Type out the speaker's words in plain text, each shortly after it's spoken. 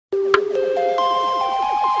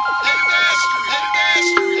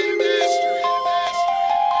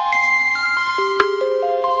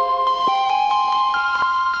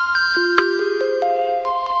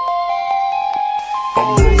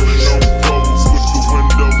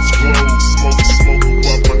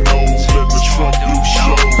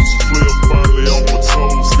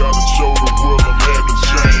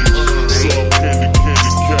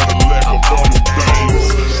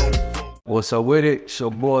What's up with it? It's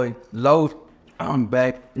your boy Loc. I'm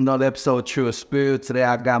back. Another episode of Trill Spirit. Today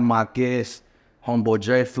I got my guest, homeboy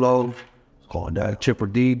J Floww. Going down. Triple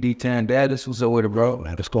D, D10 Dallas. What's up with it, bro?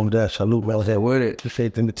 Man, just going down. Salute, man. What's up with it?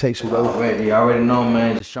 Appreciate the invitation, bro. Wait, you already know,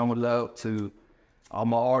 man. Just showing love to all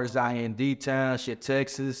my artists out here in D-Town, shit,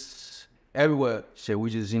 Texas, everywhere. Shit, we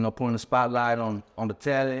just, putting the spotlight on the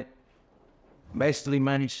talent. Basically,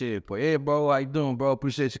 man, shit. But yeah, bro, how you doing, bro?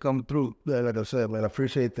 Appreciate you coming through. Yeah, like I said, man, I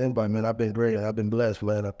appreciate the invite, man. I've been great. I've been blessed,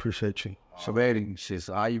 man. I appreciate you. So, shit.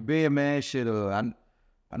 So, how you been, man? Shit, I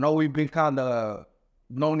know we've been kind of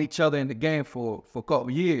knowing each other in the game for a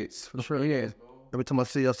couple years. For sure, yeah. Every time I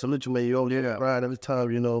see you, I salute you, man. You always grind. Every time,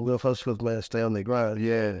 real hustlers, man, stay on their grind.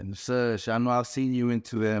 Yeah, and such. I know I've seen you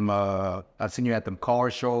into them. I've seen you at them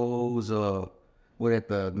car shows. What at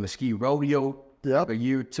the Mesquite Rodeo. Yeah, a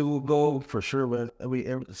year or two ago. For sure, man.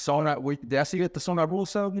 Did I see you at the Sonar Rule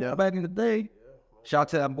Cell back in the day? Yeah. Shout out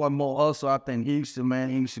to that boy Mo Hustle out there in Houston, man.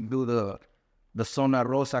 He used to do the Sonar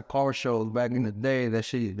Rosa car shows back in the day. That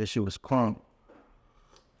shit was crunk.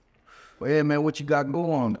 But yeah, man, what you got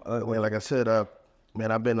going? Man, like I said,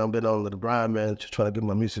 man, I've been on the grind, man, just trying to get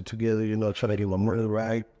my music together, trying to get my money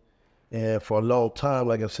right. And for a long time,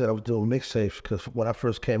 like I said, I was doing mixtapes because when I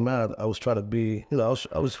first came out, I was trying to be, I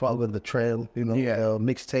was following the trend,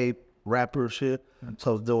 mixtape, rapper shit.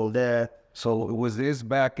 So I was doing that. So was this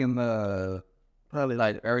back in the probably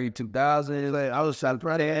like early 2000s? Like I was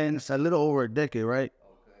probably it's a little over a decade, right?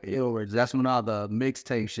 Okay. That's when all the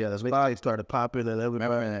mixtape shit. That's when it started popping and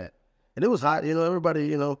everybody. And it was hot,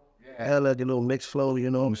 everybody, had like a little mix flow,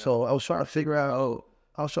 Yeah. So I was trying to figure out.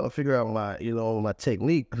 my, my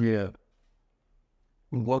technique. Yeah.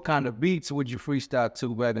 What kind of beats would you freestyle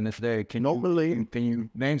to back in this day? Can you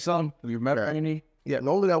name some? Do you remember any? Yeah,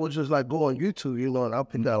 normally I would just like go on YouTube, and I'll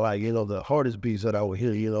pick out like, the hardest beats that I would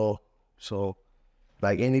hear, So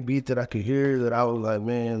like any beat that I could hear that I was like,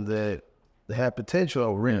 man, that had potential, I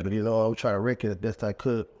would rip it, I would try to wreck it the best I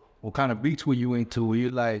could. What kind of beats were you into? Were you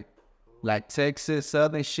like Texas,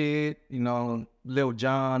 Southern shit, Lil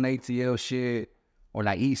Jon, ATL shit, or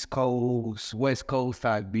like East Coast, West Coast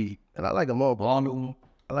type beat? And I like them all, bro.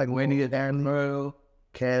 I like Winnie, Daniel,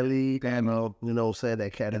 Cali, what I'm saying,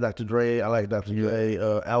 that Cali, Dr. Dre, I like Dr. Dre,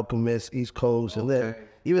 Alchemist, East Coast, and then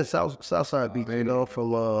even Southside beats,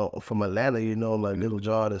 from Atlanta, like Lil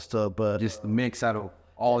Jon and stuff, but just the mix out of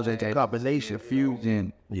all that combination,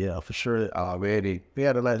 fusion. Yeah, for sure. Already. We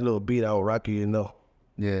had a nice little beat out Rocky,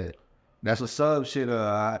 Yeah. That's what's up, shit.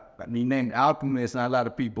 He named Alchemist, and a lot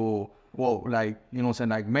of people, like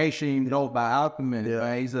make sure you know about Alchemist. Yeah,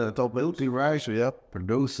 man. He's a dope producer, right? Yeah,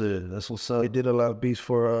 producer. That's what's up. He did a lot of beats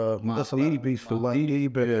for beats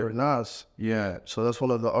for Nas. Yeah, so that's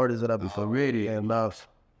one of the artists that I've been already. And Nas.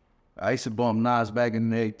 I used to bump Nas back in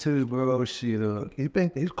the day too, bro. Shit.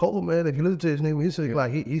 He's cold, man. If you listen to his name, he's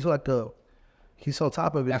on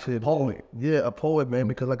top of it. Like a poet. Yeah, a poet, man.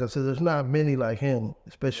 Because like I said, there's not many like him,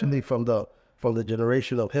 especially from the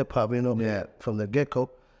generation of hip hop. From the get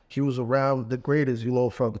go. He was around the greatest,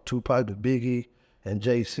 from Tupac to Biggie and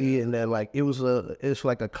JC, and then like it's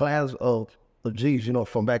like a class of G's,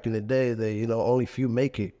 from back in the day. They, only few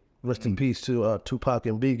make it. Rest in peace to Tupac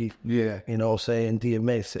and Biggie. Yeah, saying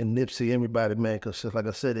DMX and Nipsey, everybody, man. Because like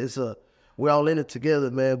I said, we're all in it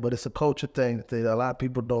together, man. But it's a culture thing that a lot of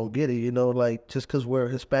people don't get it. Like just because we're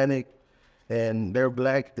Hispanic and they're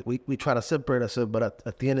black, we try to separate ourselves. But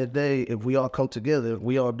at the end of the day, if we all come together,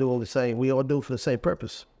 we all doing the same. We all do it for the same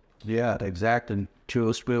purpose. Yeah, exactly.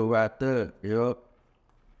 True spill right there. Yep.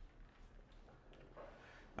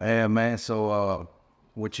 Yeah, man. So,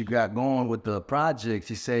 what you got going with the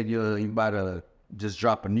projects? You said you about to just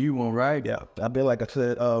drop a new one, right? Yeah, I've been, like I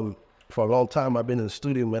said, for a long time. I've been in the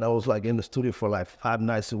studio, man. I was like in the studio for like 5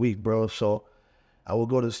 nights a week, bro. So I would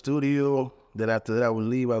go to the studio. Then after that, I would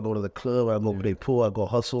leave. I'd go to the club. I'd go to the pool. I'd go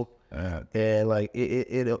hustle. And like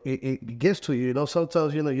it gets to you,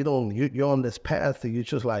 Sometimes you're on this path and you're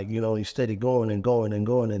just like you steady going and going and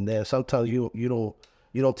going, and then sometimes you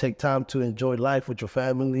don't take time to enjoy life with your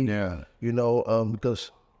family. Yeah.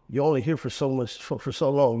 Because you're only here for so much for so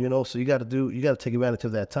long, so you got to take advantage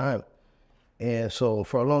of that time. And so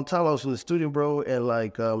for a long time I was in the studio, bro, and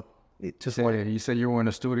like you said you were in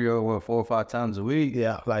the studio 4 or 5 times a week.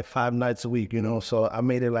 Yeah, like 5 nights a week, So I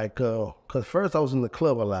made it like cause first I was in the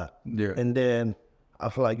club a lot. Yeah. And then I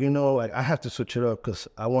feel like like I have to switch it up because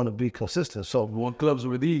I want to be consistent. So what clubs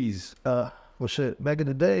were these? Well, shit, back in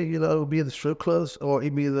the day, it would be at the strip clubs or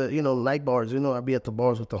it'd be the night bars. I'd be at the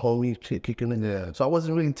bars with the homies kicking it. Yeah. So I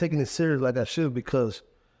wasn't really taking it serious like I should because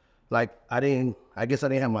like I guess I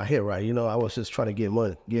didn't have my head right. I was just trying to get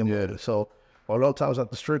money. So for a long time I was at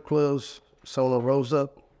the strip clubs, someone rose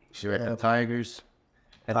up, Sure, the Tigers.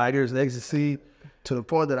 Tigers, ecstasy, to the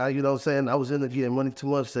point that I was in there getting money too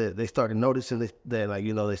much that they started noticing that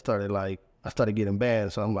they started I started getting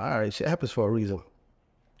banned. So I'm like, all right, shit happens for a reason.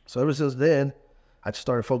 So ever since then, I just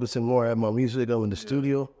started focusing more at my music. I'm in the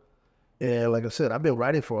studio. And like I said, I've been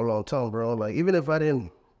writing for a long time, bro. Like even if I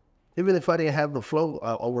didn't have the flow,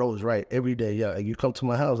 I would always write every day. Yeah, you come to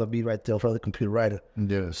my house, I'll be right there in front of the computer writing.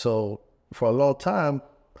 Yeah. So for a long time,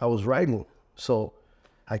 I was writing. So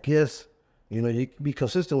I guess, you can be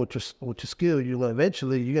consistent with your skill.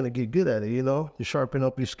 Eventually you're gonna get good at it. You sharpen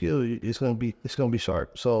up your skill. It's gonna be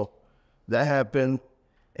sharp. So that happened,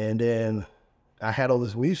 and then I had all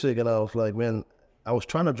this music, and I was like, man, I was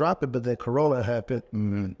trying to drop it, but then Corona happened,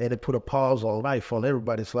 and it put a pause on life, on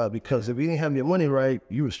everybody's life, because if you didn't have your money right,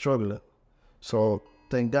 you were struggling. So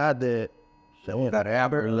thank God that Got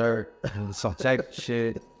Amber Alert, some type of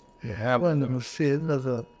shit. Yeah, shit, that's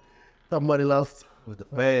some money lost With the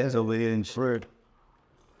fans over here and shit.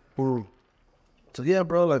 So yeah,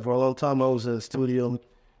 bro, like for a long time I was in the studio,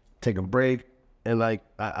 take a break, and like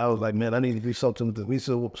I was like, man, I need to do something with the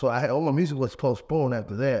music. So all my music was postponed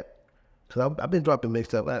after that. Cause I've been dropping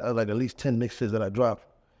mixtapes. I like at least 10 mixtapes that I dropped.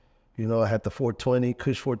 I had the 420,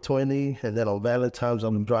 Kush 420, and then on Valentine's I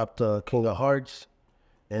dropped King of Hearts.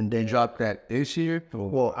 And then dropped that this year?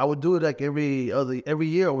 Well, I would do it like every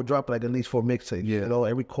year. I would drop like at least 4 mixtapes. Yeah.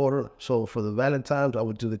 Every quarter. So for the Valentine's, I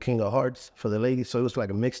would do the King of Hearts for the ladies. So it was like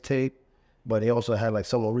a mixtape, but they also had like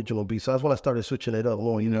some original beats. So that's when I started switching it up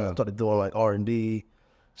more. I started doing like R&B,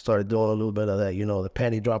 started doing a little bit of that. The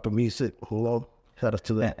panty dropper music. Shout out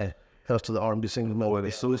to that. Shout out to the R&B singers. Well, the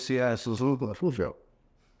Sucia.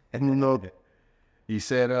 And you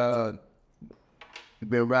said you've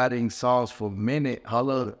been writing songs for a minute. How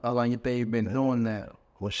long you think you've been doing that?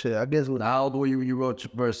 Well, shit, I guess. How old were you when you wrote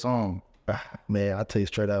your first song? Man, I'll tell you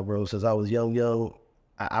straight out, bro. Since I was young,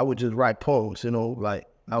 I would just write poems, like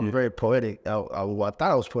I was very poetic. I thought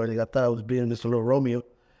I was poetic. I thought I was being Mr. Little Romeo.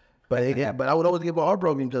 But but I would always get my heart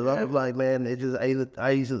broken because I was like, man, I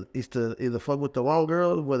used to either fuck with the wrong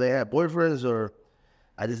girls where they had boyfriends, or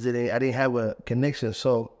I didn't have a connection.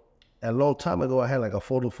 So a long time ago, I had like a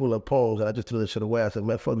folder full of poems, and I just threw that shit away. I said,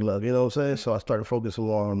 man, fuck love, you know what I'm saying? So I started focusing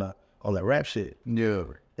more on that rap shit. Yeah.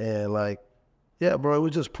 And like, yeah, bro, it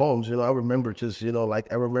was just poems, I remember just,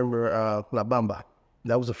 like I remember La Bamba.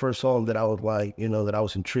 That was the first song that I was like, that I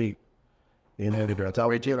was intrigued.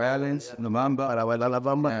 Rachel Allen's La Bamba. La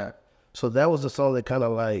Bamba. Yeah. So that was the song that kind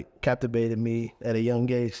of like captivated me at a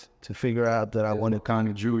young age to figure out that I wanted. Kind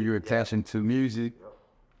of drew your attention to music.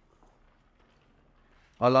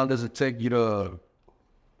 How long does it take you to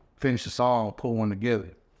finish a song, put one together?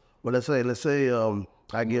 Well, let's say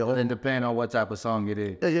I get home. And depending on what type of song it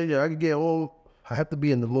is. Yeah. I can get home. I have to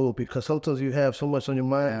be in the mood because sometimes you have so much on your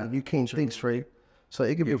mind and you can't think straight. So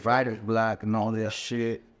it can be writer's block and all that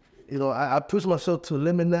shit. I push myself to a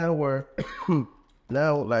limit now where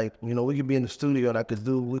now, like, we can be in the studio and I could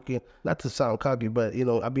not to sound cocky, but,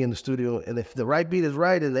 I'll be in the studio and if the right beat is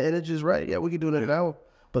right and the energy is right, yeah, we can do that now.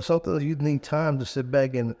 But sometimes you need time to sit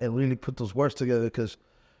back and really put those words together because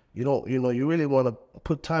you really want to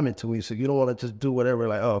put time into music. You don't want to just do whatever,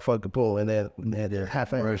 like, oh, fuck the pull, and then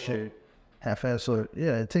half-ass. So,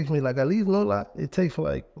 yeah, it takes me like at least it takes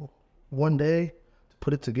like one day to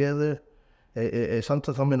put it together.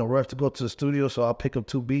 Sometimes I'm in a rush to go to the studio, so I'll pick up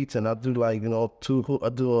 2 beats and I'll do like,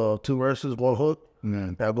 two verses, 1 hook.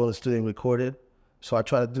 And I'll go to the studio and record it. So I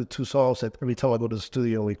try to do 2 songs every time I go to the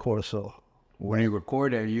studio and record, so. When you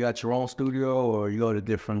record it, you got your own studio or you go to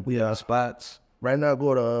different spots? Right now I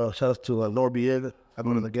go to, shout out to Norby. I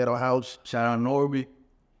go to the Ghetto House. Shout out Norby.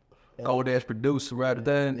 Cold ass producer right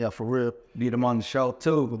there. Yeah, for real. Need him on the show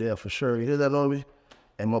too. Yeah, for sure. You hear that, Norby?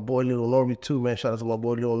 And my boy Little Norby too, man. Shout out to my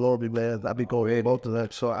boy Little Norby, man. I be going with both of them.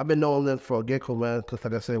 So I've been knowing them for a get-go, man. Because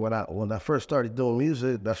like I said, when I first started doing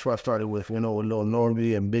music, that's where I started with, with Little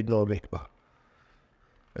Norby and Big Norby.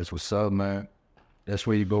 That's what's up, man. That's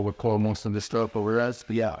where you go record most of the stuff over us.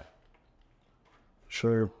 Yeah.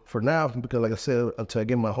 Sure. For now, because like I said, until I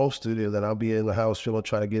get my home studio, then I'll be in the house, trying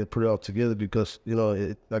to get it put it all together because,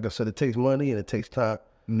 like I said, it takes money and it takes time.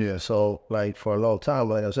 Yeah. So, like, for a long time,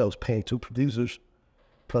 like I said, I was paying 2 producers,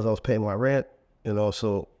 plus I was paying my rent,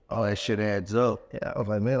 so. All that shit adds up. Yeah, I was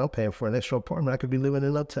like, man, I'm paying for an extra apartment. I could be living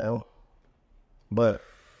in Uptown. But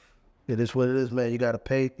it is what it is, man. You got to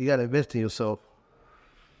pay. You got to invest in yourself.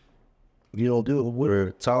 You don't do it.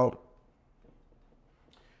 We're talk.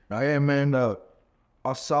 Yeah, man.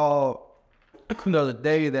 I saw the other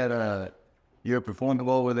day that you're performing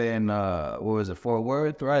over there in what was it, Fort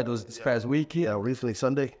Worth, right? It was this past weekend. Yeah, recently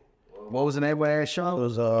Sunday. What was the name of that show? It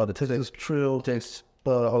was the Texas Trill.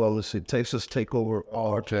 hold on, let's see. Texas Takeover.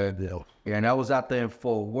 Okay. Yeah, and I was out there in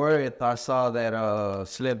Fort Worth. I saw that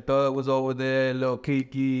Slim Thug was over there, Lil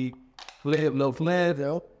Kiki, Lil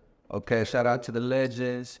Flip. Okay, shout out to the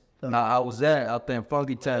legends. I was out there in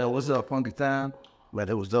Funky Town. What's up, Funky Town? Man,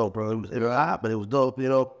 it was dope, bro. It was hot, but it was dope, you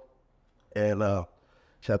know. And I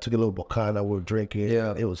took a little Bacana, we were drinking.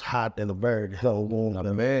 Yeah. It was hot in the bird, you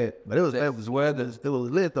know. Man. But it was weather. It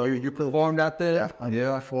was lit though. You performed out there?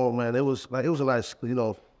 Yeah, I performed, man. It was a nice, you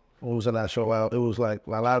know, it was a nice show out. It was like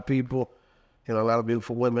a lot of people, you know, a lot of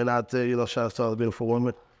beautiful women out there, you know, shout out to all the beautiful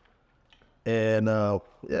women. And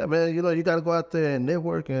yeah, man, you know, you gotta go out there and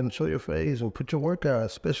network and show your face and put your work out.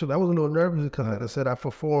 Especially, I was a little nervous because, like I said, I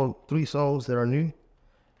performed 3 songs that are new,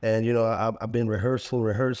 and you know, I've been rehearsal,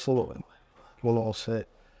 going on set.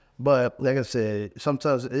 But like I said,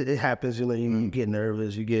 sometimes it happens. You know, you get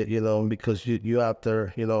nervous, you get, you know, because you out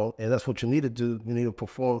there, you know, and that's what you need to do. You need to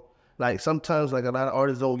perform. Like sometimes, like a lot of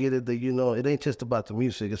artists don't get it. That, you know, it ain't just about the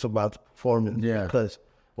music; it's about the performance. Yeah, because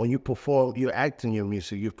when you perform, you're acting your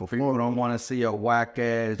music. You perform. People don't want to see a whack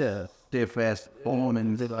ass, stiff ass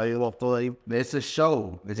performance. It's a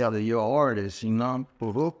show. It's either you're an artist, you know.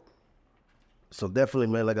 So definitely,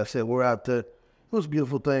 man. Like I said, we're out there. It was a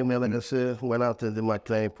beautiful thing, man. Like I said, went out there, did my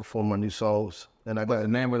thing, performed my new songs. And I got the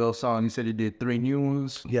name of those songs. You said you did 3 new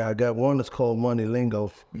ones. Yeah, I got one that's called Money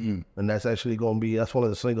Lingo, and that's actually gonna be one of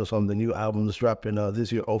the singles on the new album that's dropping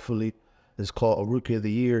this year. Hopefully, it's called A Rookie of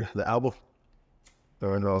the Year, the album.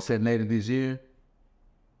 Said later this year.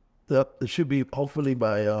 Yep, it should be hopefully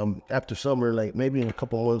by after summer, like maybe in a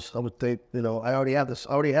couple of months. I would think. You know, I already have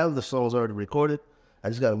the songs already recorded. I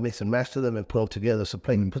just gotta mix and master them and put them together. So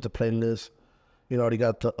put the playlist. You know, already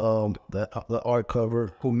got the art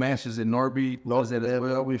cover. Who masters it? Norby knows it as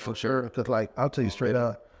well. Norby for sure. Because like I'll tell you straight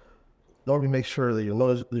out, Norby makes sure that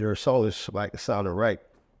your song is like sounding right.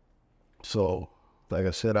 So like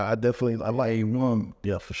I said, I like A1.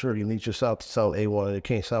 Yeah, for sure. You need your sound to sound A1. It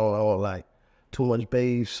can't sound all like too much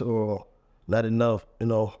bass or not enough, you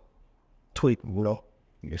know, tweak, you know.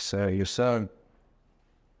 Yes, sir. Yes, sir.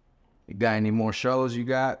 You got any more shows? You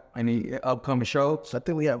got any upcoming shows? I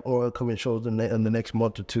think we have more upcoming shows in the next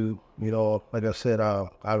month or two. You know, like I said, I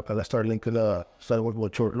started working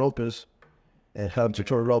with Chedda Loc, and shout out to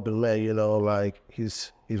Chedda Loc, man. You know, like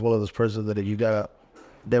he's one of those persons that you gotta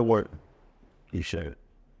network. You should.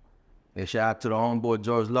 Yeah, shout out to the homeboy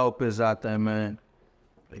George Lopez out there, man.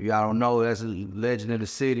 If y'all don't know, that's a legend of the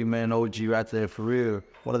city, man. OG right there for real.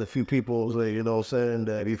 One of the few people, you know what I'm saying,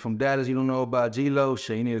 that if you're from Dallas, you don't know about G-Lo,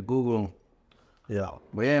 shit, you need to Google him. Yeah.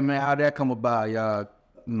 But yeah, man, how'd that come about, y'all?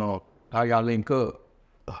 You know, how y'all link up?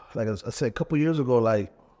 Like I said, a couple years ago,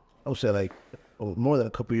 like, I would say like more than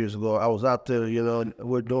a couple years ago, I was out there, you know,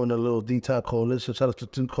 we're doing a little D-Town coalition. Shout out to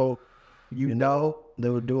Tuco. You know, they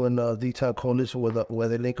were doing a D-Town coalition where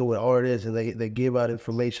they link up with artists and they give out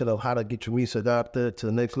information of how to get your music out there to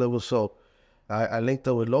the next level. So I linked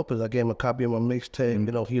up with Lopez. I gave him a copy of my mixtape.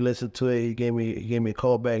 You know, he listened to it. He gave me a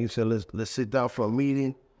call back. He said, let's sit down for a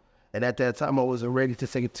meeting. And at that time, I wasn't ready to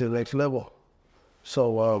take it to the next level.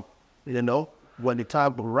 So, you know, when the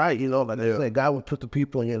time was right, you know, like I said, God would put the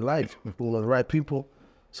people in your life, the right people.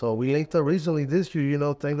 So we linked up recently this year, you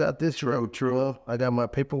know, thank God this year. True. I got my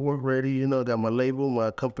paperwork ready, you know, got my label, my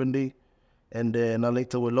company, and then I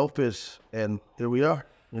linked up with Lopez, and here we are,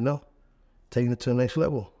 you know, taking it to the next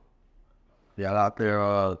level. Yeah, out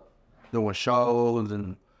there doing shows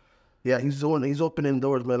and. Yeah, he's opening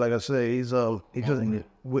doors, man. Like I say, he's just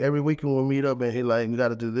every weekend we'll meet up, and he like, we got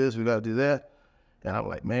to do this, we got to do that, and I'm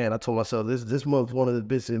like, man, I told myself this month's one of the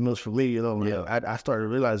busiest months for me, you know. Yeah. I started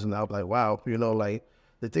realizing, I was like, wow, you know, like.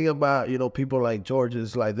 The thing about, you know, people like George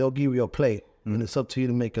is like, they'll give you a play, and it's up to you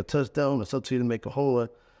to make a touchdown. It's up to you to make a home run.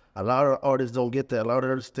 A lot of artists don't get that. A lot of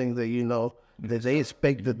artists think that, you know, that they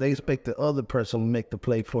expect the other person to make the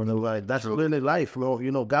play for them. Like, that's really life, bro.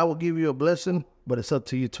 You know, God will give you a blessing, but it's up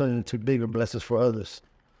to you to turn it into bigger blessings for others.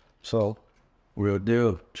 So, real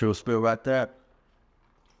deal. True spill right there.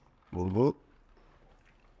 Well,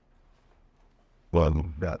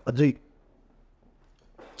 a G.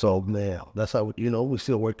 So, man, that's how, you know, we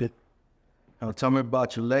still working. Now, tell me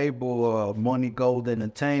about your label, Money Gold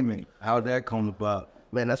Entertainment. How'd that come about?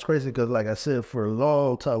 Man, that's crazy because, like I said, for a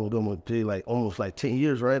long time, like almost like 10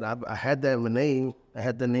 years, right? I had that name. I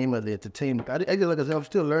had the name of the entertainment. Like I said, I'm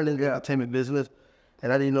still learning the entertainment business,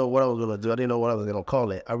 and I didn't know what I was going to do. I didn't know what I was going to call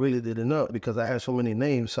it. I really didn't know because I had so many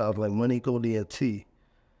names. So I was like, Money Gold ENT. You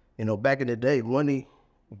know, back in the day,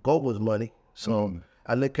 gold was money. So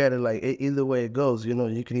I look at it like either way it goes, you know,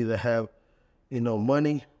 you can either have, you know,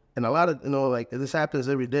 money And a lot of, like this happens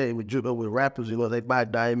every day with rappers, they buy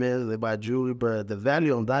diamonds, they buy jewelry, but the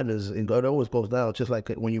value on diamonds, it always goes down, just like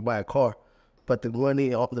when you buy a car. But the money,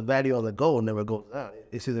 the value on the gold never goes down.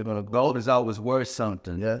 It's either going to go. Gold is always worth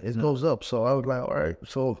something. Yeah, it goes up. So I was like, all right,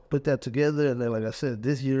 so put that together. And then, like I said,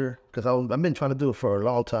 this year, because I've been trying to do it for a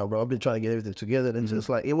long time, bro. I've been trying to get everything together. And just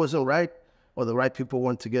like, it wasn't right, or the right people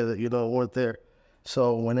weren't together, weren't there.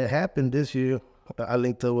 So when it happened this year, I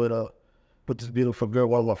linked up with this beautiful girl,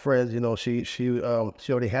 one of my friends. She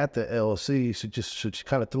already had the LLC. She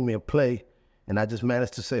kind of threw me a play, and I just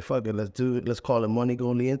managed to say, fuck it, let's do it. Let's call it Money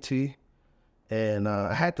Go Leonti. And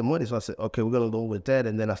I had the money, so I said, okay, we're gonna go with that.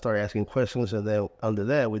 And then I started asking questions, and then under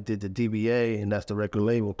that, we did the DBA, and that's the record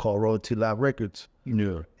label called Royalty Live Records.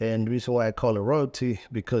 Yeah. And the reason why I call it royalty,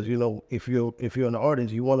 because if you're an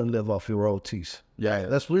artist, you want to live off your royalties. Yeah.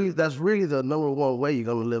 That's really the number one way you're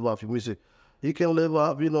gonna live off your music. You can live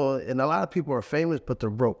off, and a lot of people are famous, but they're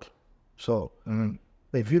broke. So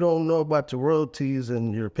if you don't know about the royalties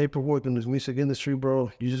and your paperwork in this music industry,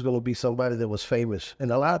 bro, you're just going to be somebody that was famous.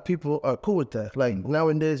 And a lot of people are cool with that. Like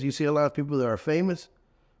nowadays, you see a lot of people that are famous,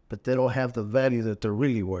 but they don't have the value that they're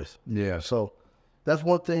really worth. Yeah. So that's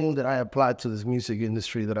one thing that I applied to this music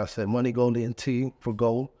industry, that I said Money Gold T for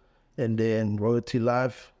gold, and then Royalty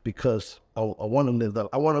Live, because I want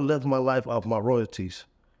to live my life off my royalties.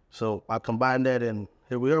 So I combined that, and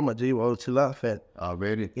here we are, my G, Royalty Live. And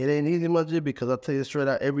already. It ain't easy, my G, because I tell you straight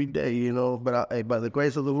out every day, but by the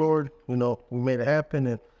grace of the Lord, we made it happen.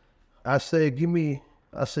 And I say, give me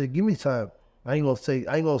time. I ain't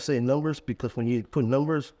gonna say numbers, because when you put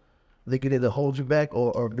numbers, they can either hold you back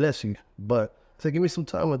or bless you. But I say, give me some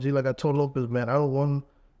time, my G. Like I told Lopez, man,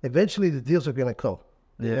 eventually the deals are gonna come.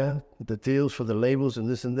 Yeah. The deals for the labels and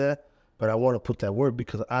this and that. But I want to put that work,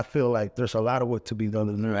 because I feel like there's a lot of work to be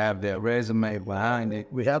done. You have that resume behind it.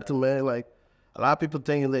 We have to, man. Like, a lot of people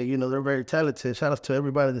thinking that, they're very talented. Shout out to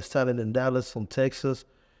everybody that's talented in Dallas and Texas.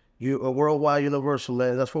 You a worldwide universal,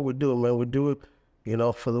 man. That's what we're doing, man. We do it,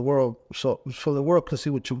 for the world. So for the world can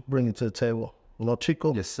see what you're bringing to the table.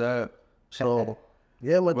 Chico? Yes, sir. So,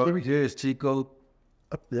 yeah, my Jim. Cheers, Chico.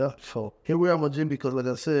 Yeah, so here we are, my Jim, because like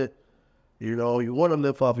I said, you want to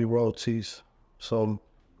live off your royalties. So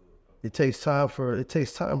it takes time,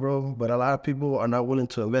 bro. But a lot of people are not willing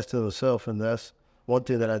to invest in themselves, and that's one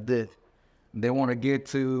thing that I did. They want to get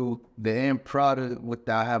to the end product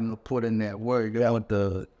without having to put in that work. They want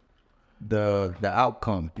the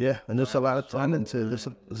outcome. Yeah, and there's a lot of talented.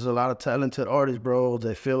 There's a lot of talented artists, bro.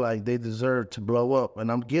 They feel like they deserve to blow up,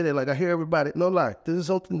 and I'm getting like I hear everybody. No lie, this is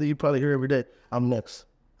something that you probably hear every day. I'm next.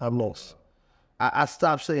 I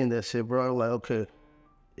stopped saying that shit, bro. I'm like, okay.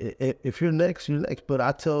 If you're next, you're next. But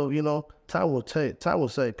I tell, time will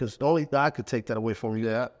say, because only God could take that away from you.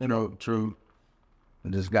 Yeah, true.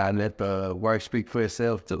 And just gotta let the work speak for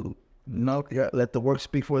itself too. Yeah, let the work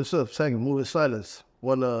speak for itself. Second, move in silence.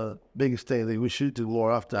 One of the biggest things that we should do more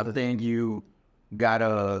often. I think you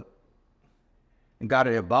gotta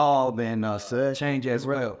evolve and change as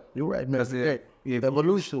well. You're right, man.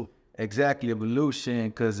 Evolution. Exactly, evolution.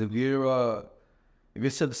 Because if you're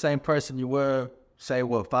still the same person you were, say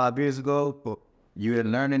 5 years ago, you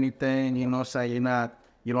didn't learn anything, say you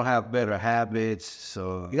don't have better habits,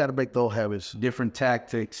 so you gotta break those habits. Different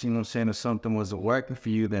tactics, if something wasn't working for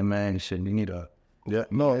you, then man, you need to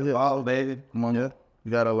evolve, baby. Come on. Yeah.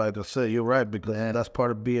 You gotta, like I said, you're right, because that's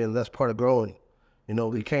part of growing.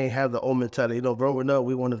 We can't have the old mentality. Growing up,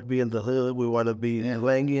 we want to be in the hood, we want to be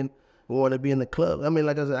langing, we want to be in the club. I mean,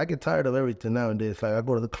 like I said, I get tired of everything nowadays. Like I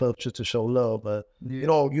go to the club just to show love, but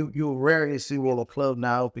you rarely see me in a club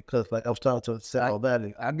now, because like I'm starting to say all that.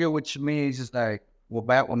 I get what you mean. It's just like,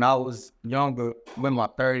 back when I was younger, I'm in my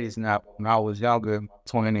 30s now. When I was younger, in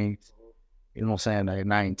my 20s, like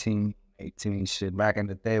 19, 18, shit. Back in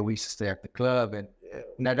the day, we used to stay at the club, and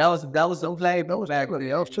now that was the play. That was back then.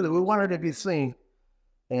 That was true. We wanted to be seen,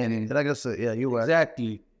 and like I said, yeah, you were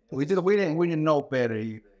exactly. We didn't know better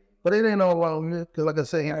either. But it ain't all wrong, because like I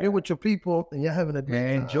said, you're with your people and you're having a good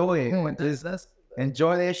time. Enjoy it.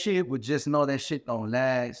 Enjoy that shit, but just know that shit don't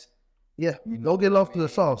last. Yeah, don't get lost in the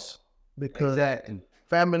sauce, because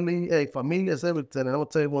family, familia is everything. And I'm gonna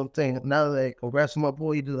tell you one thing. Now that congrats to my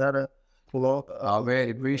boy, you just had a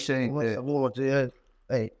already appreciate that.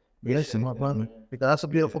 Hey, blessing, my brother, because that's a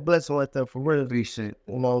beautiful blessing right there, for real. Appreciate it.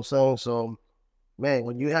 You know what I'm saying? So, man,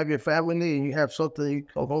 when you have your family and you have something you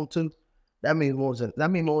come home to, that means more than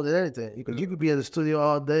anything. You could be in the studio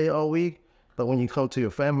all day, all week, but when you come to your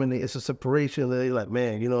family, it's a separation that you're like,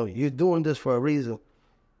 man, you're doing this for a reason.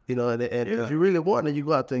 And if you really want it, you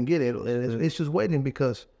go out there and get it. And it's just waiting,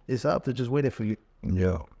 because it's out there just waiting for you.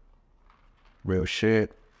 Yeah. Real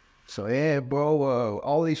shit. So yeah, bro.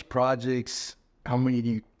 All these projects, how many do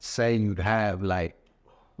you say you'd have, like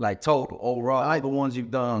total overall? Like the ones you've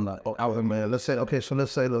done, like. Okay, man. Let's say,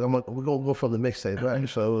 look, we're gonna go from the mixtape, right?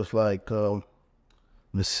 So it was like,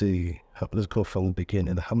 let's see, let's go from the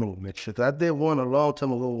beginning. How many mixtapes? I did one a long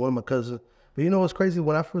time ago with one of my cousins. But you know what's crazy?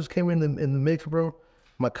 When I first came in the mix, bro,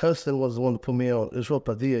 my cousin was the one to put me on. Israel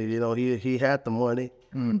Padilla, you know, he had the money.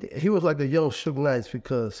 He was like a young Suge Knight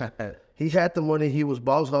because he had the money. He was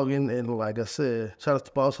boss hogging, and like I said, shout out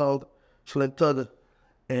to Boss Hog, Slim Thug,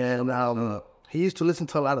 and he used to listen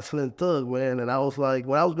to a lot of Slim Thug, man. And I was like,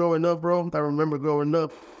 when I was growing up, bro, I remember growing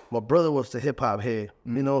up, my brother was the hip hop head.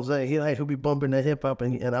 You know what I'm saying? He'll be bumping that hip hop,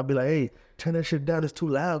 and I'll be like, hey, turn that shit down, it's too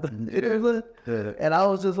loud. And I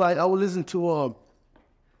was just like, I would listen to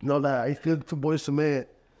I used to listen to Boyz II Men,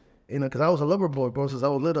 you know, because I was a lover boy, bro, since I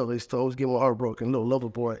was little. I used to always get my heart broken, little lover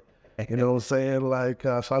boy. You know what I'm saying? Like,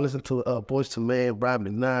 so I listened to Boyz II Men, Brian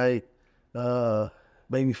McKnight,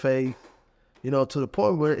 Babyface, you know, to the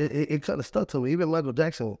point where it kind of stuck to me. Even Michael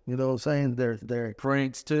Jackson, you know what I'm saying? They're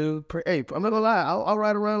Prince too. Hey, I'm not gonna lie, I'll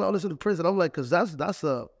ride around, I'll listen to Prince, and I'm like, cause that's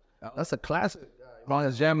a classic.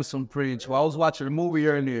 Ron Jamison Prince. Well, I was watching a movie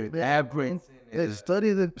earlier. Yeah. Prince. Yeah,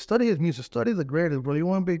 study his music, study the greatest, bro. You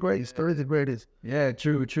want to be great, study the greatest. Yeah,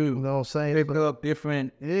 true. You know what I'm saying? They pick up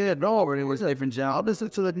different. Yeah, no, it was different genres. I'll listen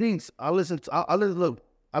to the things. I listen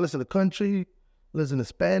to country, listen to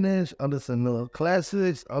Spanish, I listen to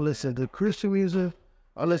classics, I listen to Christian music,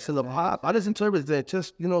 I listen to pop, I listen to everything,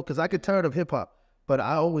 just, you know, because I get tired of hip hop. But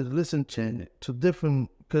I always listen to different,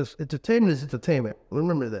 because entertainment is entertainment.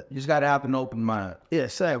 Remember that. You just got to have an open mind. Yeah,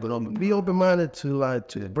 exactly. Be open-minded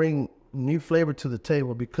to bring new flavor to the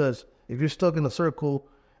table, because if you're stuck in a circle,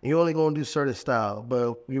 you're only going to do certain style,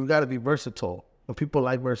 but you got to be versatile. And people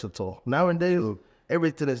like versatile. Nowadays,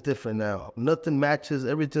 everything is different now. Nothing matches,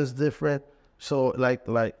 everything's different. So like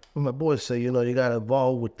my boys say, you know, you got to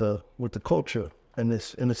evolve with the culture. And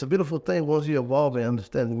it's a beautiful thing once you evolve and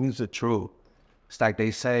understand the music. True. It's like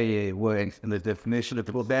they say, in the definition of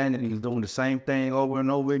people abandoning is doing the same thing over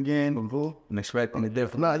and over again and expecting a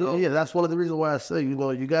different. Yeah, that's one of the reasons why I say, you know,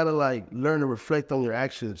 you gotta like learn to reflect on your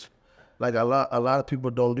actions. Like a lot of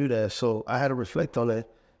people don't do that, so I had to reflect on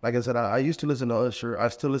it. Like I said, I used to listen to Usher. I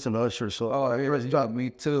still listen to Usher. So me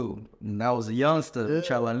too. And I was a youngster,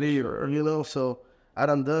 challenger. You know, so I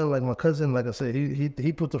done like my cousin. Like I said,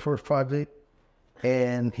 he put the first project.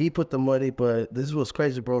 And he put the money, but this was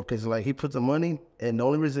crazy, bro, because like he put the money, and the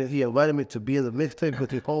only reason he invited me to be in the mixtape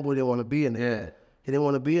because his homeboy didn't want to be in it. Yeah. He didn't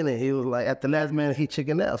want to be in it. He was like, at the last minute, he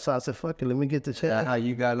chickened out. So I said, fuck it, let me get the chance. That's how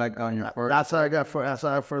you got like on your first? That's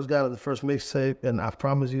how I first got on the first mixtape, and I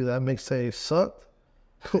promise you that mixtape sucked.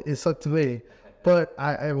 It sucked to me. But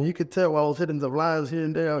I mean, you could tell while I was hitting the lines here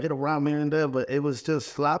and there, I hit a rhyme here and there, but it was just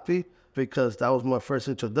sloppy because that was my first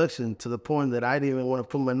introduction, to the point that I didn't even want to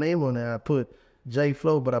put my name on there. I put J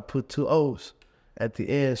Flow, but I put 2 O's at the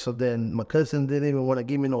end. So then my cousin didn't even want to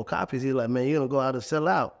give me no copies. He's like, man, you're gonna go out and sell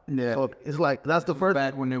out. Yeah. So it's like, that's the first.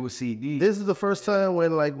 Back when there was CD. This is the first time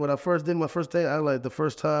when I first did my first thing. The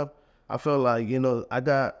first time I felt like, you know, I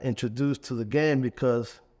got introduced to the game,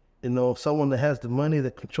 because, you know, someone that has the money,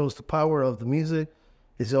 that controls the power of the music,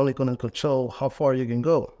 is only gonna control how far you can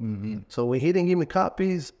go. Mm-hmm. So when he didn't give me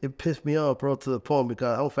copies, it pissed me off, bro, to the point,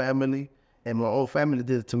 because I'm family. And my own family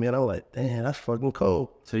did it to me, and I was like, damn, that's fucking cold.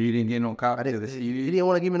 So you didn't get no copies? He didn't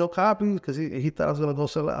want to give me no copies because he thought I was going to go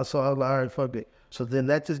sell out. So I was like, all right, fuck it. So then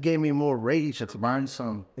that just gave me more rage. To burn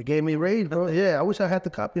some. It gave me rage, bro. Yeah, I wish I had the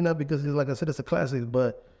copy now, because, like I said, it's a classic.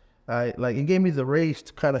 But it gave me the rage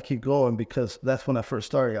to kind of keep going, because that's when I first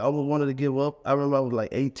started. I almost wanted to give up. I remember I was like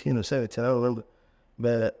 18 or 17. I don't remember.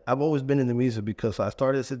 But I've always been in the music, because I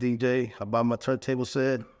started as a DJ. I bought my turntable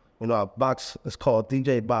set. You know, a box. It's called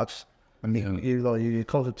DJ box. You know, you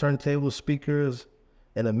come to turntables, speakers,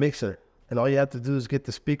 and a mixer. And all you have to do is get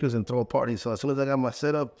the speakers and throw a party. So as soon as I got my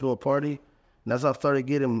setup, throw a party. And as I started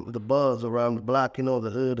getting the buzz around the block, you know,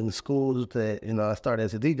 the hood and the schools, that, you know, I started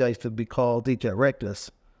as a DJ. I used to be called DJ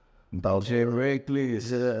Reckless. DJ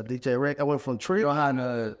Reckless. Yeah, DJ Reckless. I went from Trill. You know how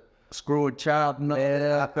to screw a child? No.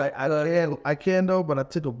 Yeah, I can though, but I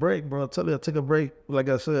took a break, bro. I tell you, I took a break. Like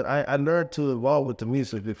I said, I learned to evolve with the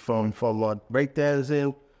music from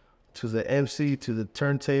breakdancing to the MC, to the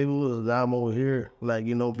turntable, and now I'm over here, like,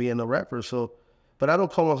 you know, being a rapper. So, but I don't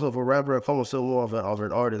call myself a rapper. I call myself more of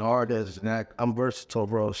an artist. I'm versatile,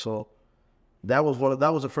 bro. So that was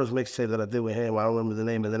the first mixtape that I did with him. I don't remember the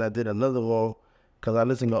name, and then I did another one because I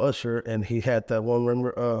listened to Usher, and he had that one.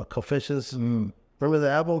 Remember Confessions? Remember the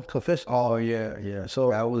album Confessions? Oh yeah.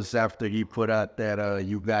 So that was after he put out that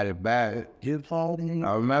You Got It Bad. I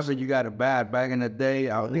remember You Got It Bad back in the day.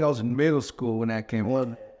 I think I was in middle school when that came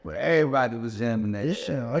out. But everybody was jamming that shit.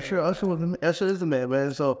 Yeah, Usher is the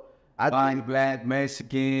man. So White, black,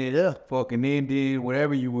 Mexican, Yeah. fucking Indian,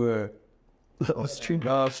 whatever you were. That's true.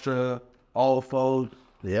 Lobster, all folks,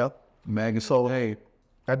 Yeah. Megan. So- Hey,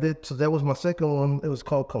 I did. So that was my second one. It was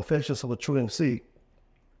called Confessions of a True MC.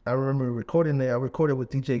 I remember recording there. I recorded with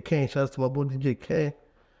DJ Kane. Shout out to my boy DJ Kane.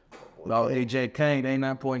 AJ Kane,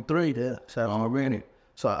 A9.3. Yeah. Shout out. Already.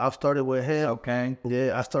 So I started with him. Okay.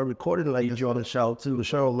 Yeah, I started recording like You on the show too. the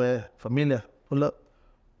show, man. Familia, pull up.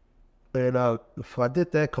 And if I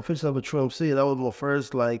did that, Confessions of a True MC, that was my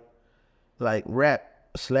first like rap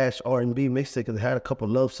 / R&B mixtape, because I had a couple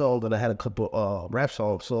love songs and I had a couple rap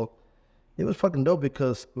songs. So it was fucking dope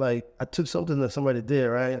because like I took something that somebody did,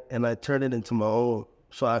 right, and I turned it into my own.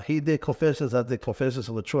 So he did Confessions, I did Confessions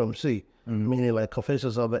of a True MC, meaning like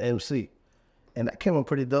Confessions of an MC. And that came out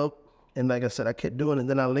pretty dope. And like I said, I kept doing it. And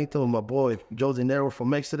then I linked up with my boy, Josie Nero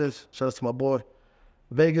from Exodus. Shout out to my boy.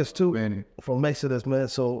 Vegas too, Benny. from Exodus, man.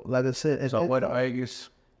 So like I said, So what, Vegas?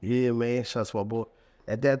 yeah, man. Shout out to my boy.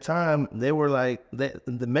 At that time, they were like, the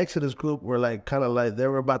Exodus group were like, kind of like, they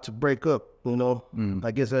were about to break up, you know?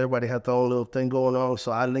 I guess everybody had their own little thing going on.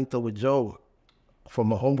 So I linked up with Joe from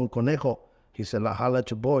my homeboy Conejo. He said, like, holla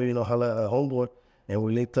at your boy, you know, holla at a homeboy. And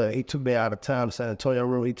we linked up. He took me out of town to San Antonio. I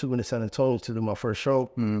remember he took me to San Antonio to do my first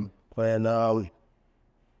show. And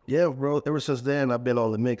yeah, bro, ever since then, I've been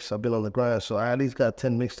on the mix. I've been on the grind. So I at least got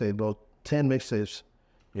 10 mixtapes, bro. 10 mixtapes,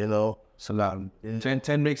 you know. It's a lot. 10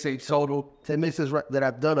 mixtapes total. 10 mixtapes that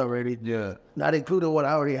I've done already. Yeah. Not including what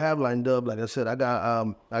I already have lined up. Like I said, I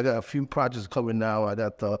got a few projects coming now. I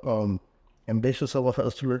got the Ambitious of a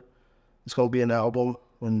Hustler. It's gonna be an album.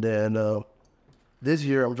 And then this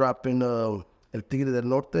year I'm dropping El Tigre del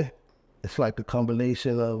Norte. It's like a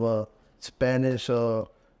combination of Spanish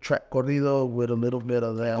track corrido with a little bit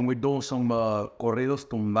of that. And we're doing some corridos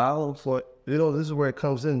tumbados. But, you know, this is where it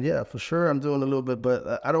comes in. Yeah, for sure I'm doing a little bit,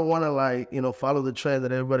 but I don't want to, like, you know, follow the trend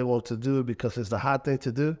that everybody wants to do because it's the hot thing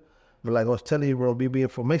to do. But like I was telling you, bro, me being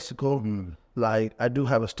from Mexico, like, I do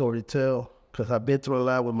have a story to tell because I've been through a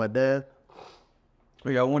lot with my dad.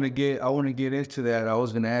 Yeah, I want to get into that. I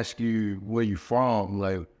was gonna ask you where you from,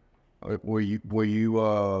 like, where you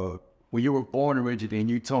were born originally, and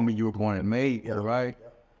you told me you were born in May, right?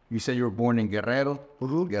 You said you were born in Guerrero.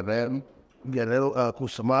 Guerrero,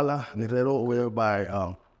 Cusamala, Guerrero, we're by,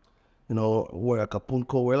 you know, we're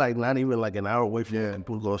Acapulco. We're like not even like an hour away from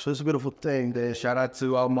Acapulco. So it's a beautiful thing. Shout out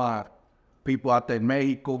to all my people out there in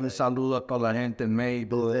Mexico. Un saludo a toda la gente en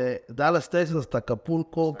México. Dallas, Texas, hasta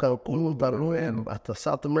Acapulco, Cancún, Tarúa, hasta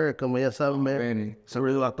South America, man, ya saben, man.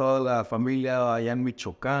 Saludo a toda la familia allá en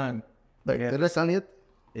Michoacán. ¿Eres saliente?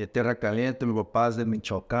 Tierra Caliente, mi papá es de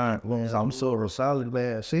Michoacán. I'm so Rosales.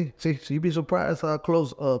 Man, see, you'd be surprised how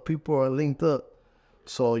close people are linked up.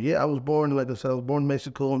 So yeah, I was born, like I said, I was born in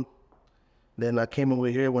Mexico. Then I came over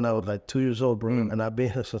here when I was like 2 years old, bro. And I've been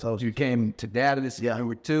here since I was. You came to Dallas, you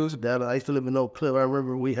were 2. Dallas. I used to live in Oak Cliff. I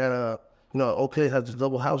remember we had Oak Cliff has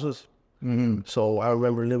double houses. So I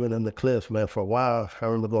remember living in the cliffs, man, for a while. I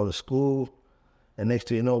remember going to school. And next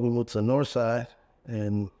thing you know, we moved to the north side.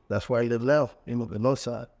 And that's where I live now, the north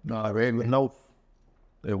side. No, really? No.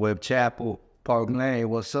 The Webb Chapel, Park Lane,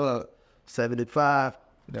 what's up? 75.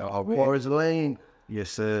 Forest Lane.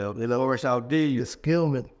 Yes, sir. Forest out D.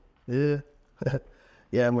 Skillman. Yeah.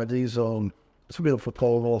 Yeah, man, these it's a beautiful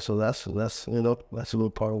cold also. That's that's a little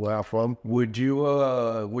part of where I'm from. Would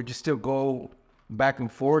you still go back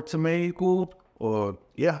and forth to Mexico? Or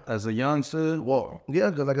as a youngster? Well, yeah,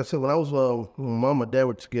 because like I said, when I was when my mom and dad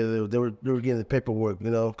were together, they were getting the paperwork,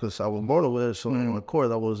 because I was born over there. So of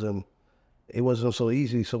course it wasn't so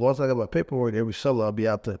easy. So once I got my paperwork, every summer I'll be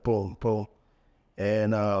out there, boom.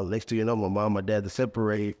 And next thing you know, my mom and my dad to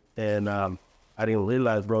separate, and I didn't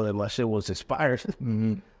realize, bro, that my shit was expired.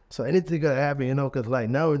 So anything could happen, because like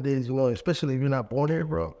nowadays, especially if you're not born here,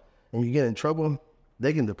 bro, and you get in trouble,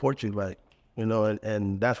 they can deport you, like.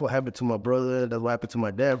 And that's what happened to my brother. That's what happened to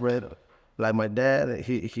my dad, bro. Like my dad,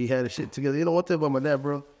 he had his shit together. You know one thing about my dad,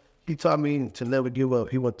 bro? He taught me to never give up.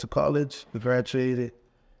 He went to college, he graduated.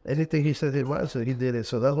 Anything he said his mind said, he did it.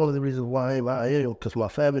 So that's one of the reasons why I am, because my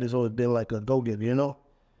family has always been like a go-getter,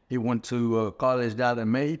 He went to college down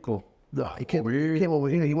in Mexico. No, he came over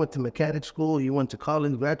here. He went to mechanic school. He went to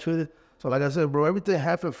college, graduated. So like I said, bro, everything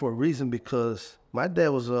happened for a reason, because my dad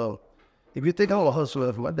was if you think I'm a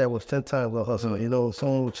hustler, my dad was 10 times a hustler,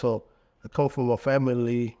 So I come from a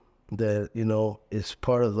family that, is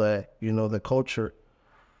part of that, the culture.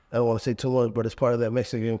 I don't want to say too much, but it's part of that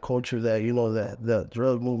Mexican culture that, that the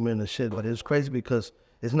drug movement and shit. But it's crazy because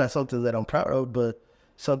it's not something that I'm proud of, but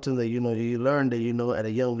something that, you learn that, at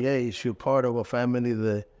a young age, you're part of a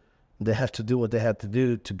family they have to do what they have to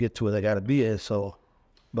do to get to where they got to be at. So,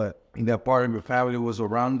 but And that part of your family was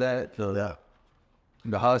around that, yeah.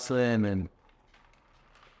 the hustling and.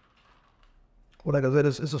 Well, like I said,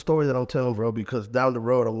 it's a story that I'm telling, bro, because down the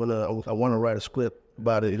road, I want to write a script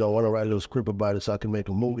about it. You know, I want to write a little script about it so I can make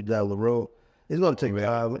a movie down the road. It's going to take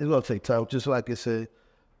time. It's going to take time, just like I said.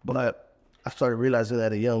 But I started realizing that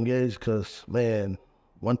at a young age because, man,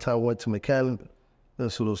 one time I went to McAllen.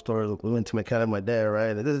 That's a little story. We went to McAllen, my dad,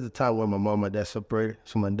 right? And this is the time when my mom and my dad separated.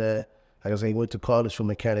 So my dad, like I said, he went to college for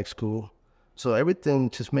mechanic school. So everything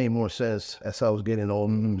just made more sense as I was getting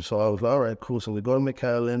older. So I was like, all right, cool. So we go to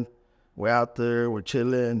McAllen. We're out there, we're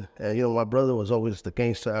chilling, and you know, my brother was always the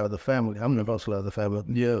gangster out of the family. I'm the hustler out of the family.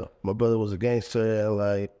 Yeah, my brother was a gangster, and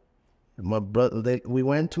like my brother, we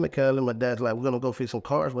went to McAllen. My dad's like, we're gonna go fix some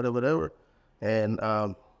cars, whatever. And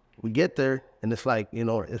we get there, and it's like, you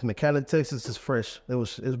know, it's McAllen, Texas is fresh. It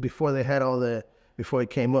was before they had all that, before it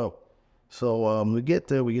came up. So we get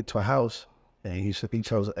there, we get to a house, and he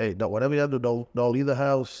tells us, hey, whatever you do, don't leave the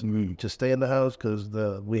house. Just stay in the house because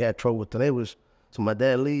we had trouble with the neighbors. So my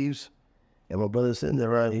dad leaves. And my brother's sitting there,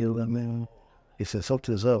 right? He was like, man, he said,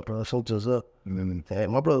 something's up, bro, something's up.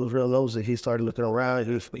 And my brother was real nosy. He started looking around.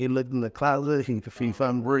 He looked in the closet. He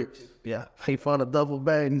found bricks. Yeah, he found a duffel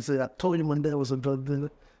bag. He said, I told you my dad was a drug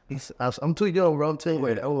dealer. He said, I'm too young, bro. I'm telling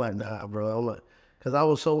you. I'm like, nah, bro. I'm like, because I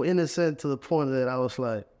was so innocent to the point that I was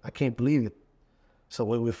like, I can't believe it. So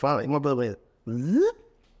when we found it, my brother went, zip.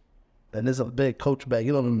 And there's a big coach bag,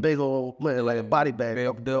 you know, a big old, man, like a body bag.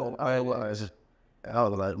 I was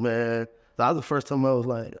like, man. That was the first time I was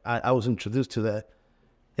like, I was introduced to that.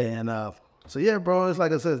 And so, yeah, bro, it's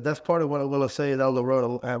like I said, that's part of what I'm going to say down the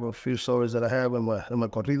road. I have a few stories that I have in my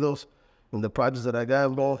corridos and the projects that I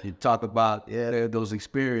got, bro. You talk about those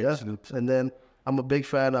experiences. Yeah. And then I'm a big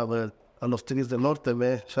fan of Los Tigres del Norte,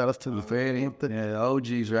 man. Shout out to the Norte. Yeah,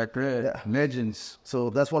 OGs right there. Yeah. Legends. So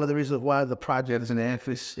that's one of the reasons why the project is an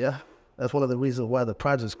emphasis. Yeah. That's one of the reasons why the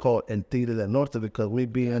project is called El Tigre del Norte, because me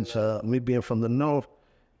being from the north,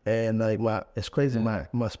 and like it's crazy.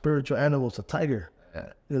 My spiritual animal is a tiger,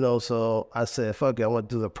 you know. So I said, "Fuck it, I want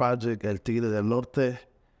to do the project El Tigre del Norte,"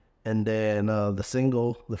 and then the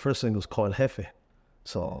first single is called Jefe.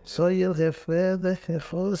 So soy el jefe de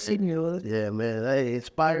jefe, señor. Yeah, man, hey,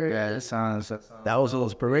 inspired. Yeah, that was an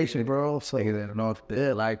inspiration, bro. So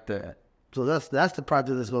yeah, like that. So that's the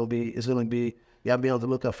project that's gonna be. It's gonna be. You gotta be on the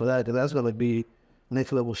lookout for that, because that's gonna be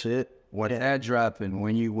next level shit. When that dropping,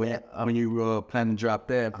 when you plan to drop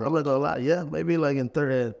that, bro? I'm not gonna lie, yeah, maybe like in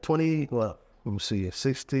 20, well, let me see,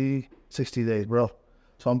 60 days, bro.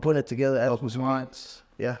 So I'm putting it together as we speak.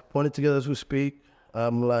 Yeah, putting it together as we speak.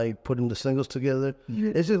 I'm like putting the singles together.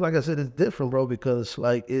 It's just like I said, it's different, bro, because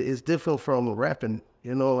like it's different from rapping.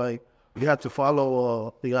 You know, like you have to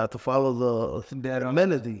follow the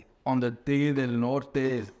melody. On the Tigre del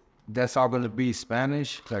Norte, that's all gonna be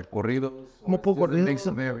Spanish, like corridos. I'm gonna put corridos. Mix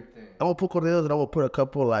of everything. I'm gonna put corridos, and I'm gonna put a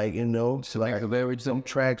couple, like, you know, like some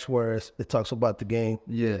tracks where it talks about the game.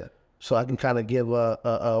 Yeah. So I can kind of give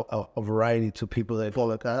a variety to people that go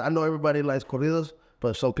like, I know everybody likes corridos,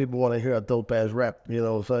 but some people want to hear a dope ass rap. You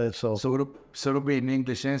know what I'm saying? So it'll be in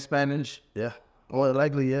English and Spanish. Yeah. More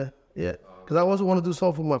likely, yeah. Because I also want to do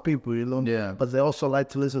something for my people, you know. Yeah. But they also like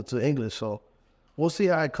to listen to English, so we'll see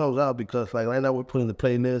how it comes out, because like right now we're putting the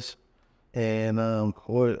playlist. And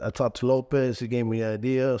I talked to Lopez. He gave me an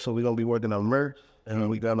idea. So we're going to be working on merch. And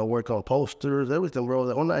we're going to work on posters, everything,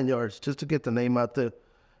 bro. On 9 yards, just to get the name out there.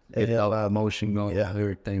 Get a lot of motion going. Yeah,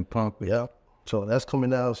 everything pumping. Yeah. So that's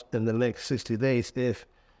coming out in the next 60 days if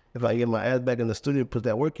I get my ass back in the studio, put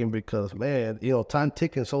that work in, because, man, you know, time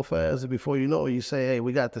ticking so fast. Before you know it, you say, hey,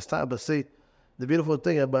 we got this time. But see, the beautiful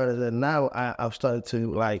thing about it is that now I've started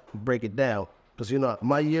to, like, break it down. Because, you know,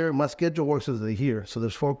 my schedule works as a year. So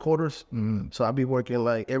there's 4 quarters. Mm-hmm. So I'll be working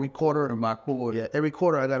like every quarter. Yeah, every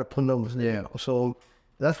quarter I got to put numbers in. Yeah. So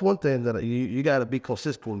that's one thing that you got to be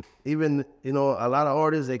consistent. Even, you know, a lot of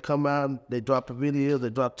artists, they come out, they drop a video, they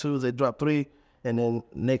drop 2, they drop 3, and then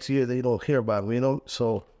next year they don't hear about them, you know.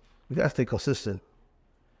 So you got to stay consistent.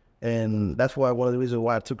 And that's why one of the reasons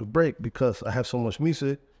why I took a break, because I have so much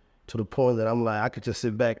music to the point that I'm like, I could just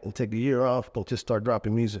sit back and take a year off and just start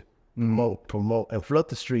dropping music. Promote, and flood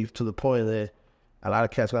the streets to the point that a lot of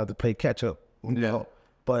cats will have to play catch up. You know?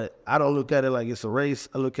 But I don't look at it like it's a race.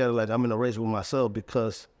 I look at it like I'm in a race with myself,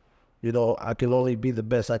 because, you know, I can only be the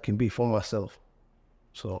best I can be for myself.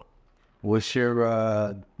 So, what's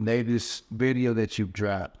your latest video that you've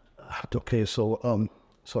dropped? Okay, so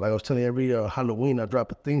like I was telling you, every Halloween I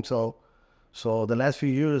drop a theme song. So the last few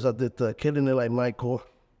years I did Killing It Like Michael.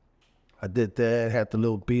 I did that, had the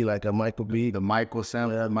little beat like a Michael beat. The Michael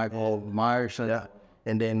sound, Michael Myers. Yeah.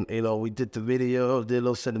 And then, you know, we did the video, did a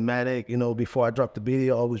little cinematic. You know, before I drop the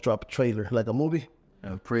video, I always drop a trailer, like a movie.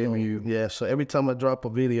 Preview. Yeah, so every time I drop a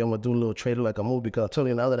video, I'm going to do a little trailer like a movie. Because I'm telling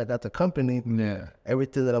you, now that I got the company,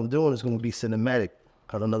 everything that I'm doing is going to be cinematic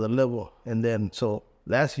on another level. And then, so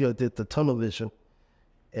last year I did the tunnel vision.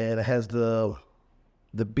 And it has the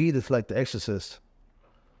beat is like The Exorcist.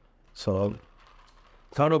 So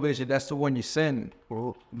Tunnel Vision, that's the one you send.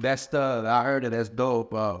 That's I heard it, that's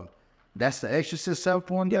dope. That's the Exorcist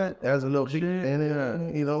sample one, yeah? There's a little beat in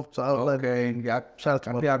it, you know. So I was like, shout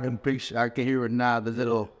out to I can picture, I can hear it now, the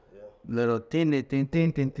little tin,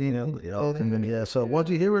 you know. Yeah, so once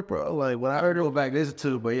you hear it, bro, like when I heard it, go back, listen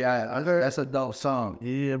to it, but yeah, that's a dope song.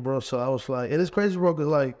 Yeah, bro, so I was like, and it's crazy, bro, because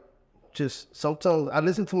like, just sometimes I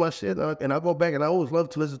listen to my shit and I go back and I always love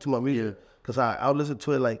to listen to my music because I'll listen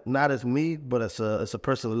to it like not as me, but as a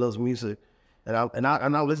person that loves music. And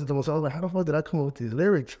I listen to myself, I was like, how the fuck did I come up with these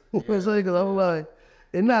lyrics? You know what I'm saying? Because I'm like,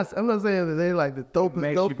 I'm not saying that they like the dopest.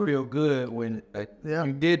 It makes you feel good when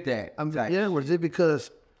you did that. Was it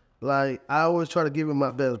because like I always try to give it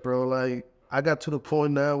my best, bro. Like I got to the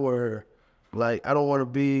point now where like I don't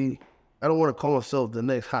want to call myself the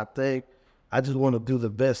next hot thing. I just want to do the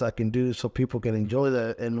best I can do so people can enjoy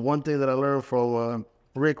that. And one thing that I learned from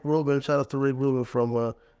Rick Rubin, shout out to Rick Rubin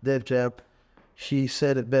from Def Jam, he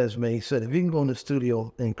said it best, man. He said, if you can go in the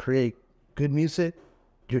studio and create good music,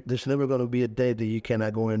 there's never going to be a day that you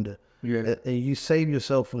cannot go into. Yeah. And you save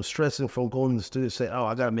yourself from stressing from going to the studio and say, oh,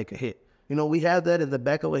 I got to make a hit. You know, we have that in the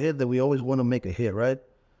back of our head that we always want to make a hit, right?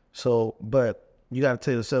 So, but you got to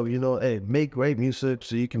tell yourself, you know, hey, make great music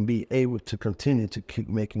so you can be able to continue to keep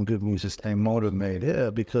making good music. Stay motivated. Yeah,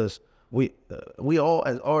 because we all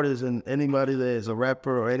as artists and anybody that is a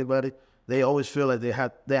rapper or anybody, they always feel like they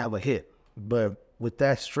have a hit. But with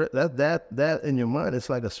that stress, that in your mind, it's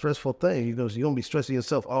like a stressful thing. You know, you're gonna be stressing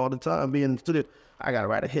yourself all the time, being in the studio. I gotta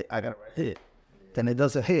write a hit. Then it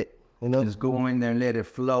doesn't hit. You know, just go in there and let it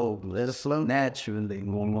flow. Let it flow naturally. You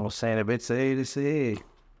know what I'm saying? If it's a hit, it's a hit.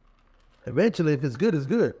 Eventually, if it's good, it's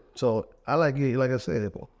good. So I like it. Like I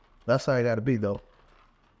said, that's how it gotta be, though.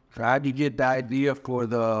 How do you get the idea for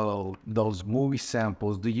those movie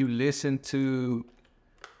samples? Do you listen to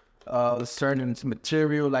certain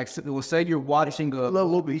material? Like, say you're watching a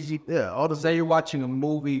movie. Say you're watching a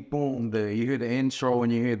movie. Boom! You hear the intro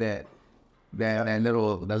and you hear that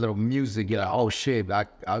little music. You're like, oh shit!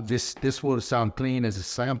 This will sound clean as a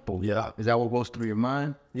sample. Yeah. Is that what goes through your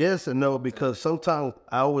mind? Yes and no, because sometimes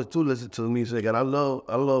I always do listen to music, and I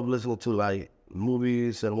love listening to like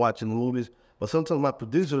movies and watching the movies. But sometimes my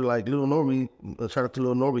producer, like Lil Norby, shout out to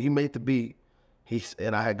Lil Norby, he made the beat.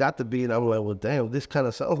 And I had got the beat, and I was like, well, damn, this kind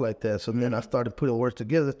of sounds like that. So then I started putting words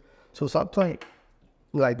together. So sometimes,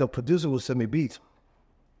 like, the producer will send me beats.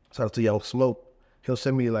 Shout out to Young Smoke. He'll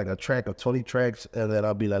send me, like, a track of 20 tracks, and then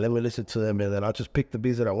I'll be like, let me listen to them, and then I'll just pick the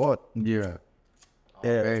beats that I want. Yeah.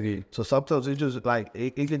 And so sometimes it just, like,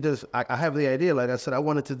 it can just, I have the idea. Like I said, I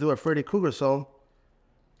wanted to do a Freddy Krueger song.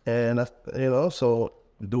 And, so.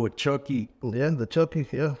 Do a Chucky. Yeah, the Chucky,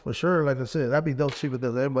 yeah, for sure. Like I said, that'd be dope shit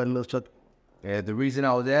because everybody loves Chucky. Yeah, the reason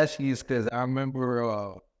I was asking is because I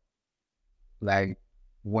remember, like,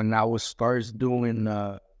 when I was first doing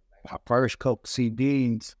my first couple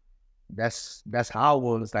CDs, that's how I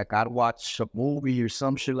was. Like, I'd watch a movie or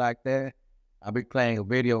some shit like that. I'd be playing a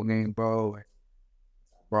video game, bro.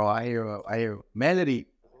 Bro, I hear melody.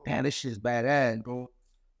 Man, this shit's badass, bro.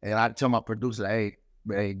 And I'd tell my producer, hey,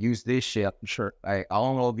 use this shit. I'm sure. Like, I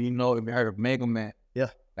don't know if you heard of Mega Man. Yeah.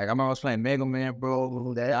 Like, I remember I was playing Mega Man,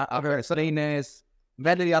 bro. I heard a same ass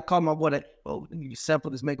melody. I called my boy, oh, you sample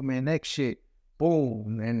this Mega Man next shit.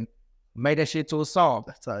 Boom. And made that shit to a song.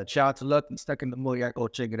 That's right. Shout out to Lucky, Stuck in the Movie. I go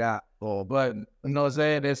check it out. Oh, but, you know what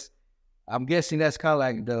I'm saying? I'm guessing that's kind of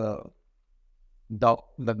like the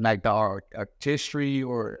artistry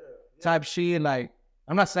or type shit. Like,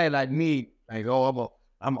 I'm not saying like me, like, oh,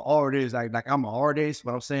 I'm an artist, like I'm an artist,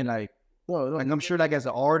 but I'm saying like I'm sure like as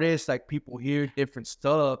an artist, like people hear different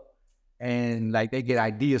stuff and like they get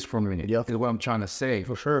ideas from it. Yeah, is what I'm trying to say.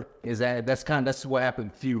 For sure. Is that's what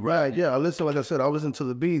happened to you, right? Right. Yeah. Like I said, I listen to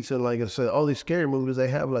the beats, and like I said, all these scary movies they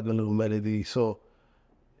have like a little melody. So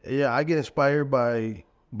yeah, I get inspired by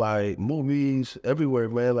movies everywhere,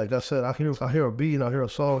 man. Like I said, I hear a beat, and I hear a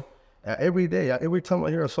song. Every day, every time I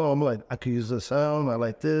hear a song, I'm like, I could use this sound, I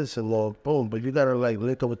like this, and well, boom. But you gotta like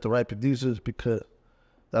link up with the right producers because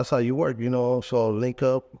that's how you work, So link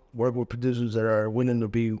up, work with producers that are willing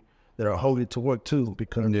to that are hungry to work too.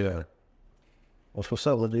 Because what's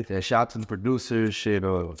up, Lindy? Yeah, shout out to the producers, shit,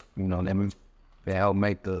 or they help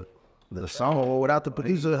make the song. Without the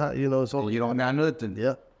producer, it's all, you don't got nothing.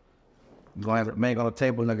 Yeah. Going to make on the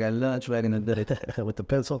table like at lunch back in the day. With the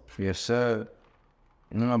pencil. Yes, sir.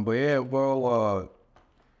 But yeah, bro,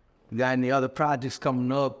 you got any other projects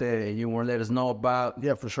coming up that you want to let us know about?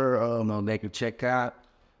 Yeah, for sure. They can check out.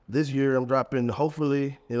 This year I'm dropping,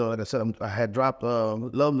 hopefully, like I said, I had dropped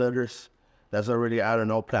Love Letters. That's already out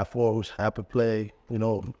on all platforms, Apple Play,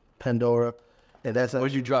 Pandora. And that's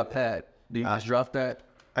Where'd you drop that? Did you just drop that?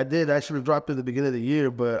 I did actually drop it at the beginning of the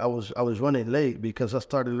year, but I was running late because I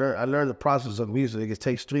learned the process of music. It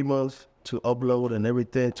takes 3 months to upload and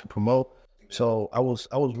everything to promote. So I was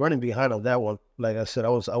running behind on that one. Like I said, I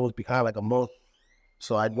was behind like a month.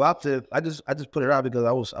 So I dropped it. I just put it out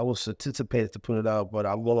because I was anticipated to put it out, but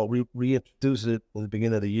I'm gonna reintroduce it in the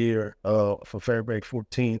beginning of the year for February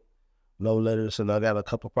 14th. Love Letters, and I got a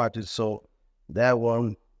couple projects. So that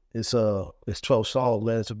one is 12 songs,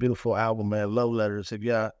 man. It's a beautiful album, man. Love Letters. If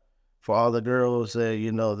y'all, for all the girls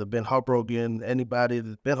that they've been heartbroken, anybody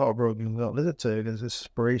that's been heartbroken, listen to it. It's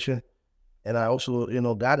inspiration, and I also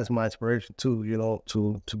God is my inspiration too.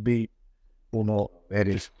 To be. That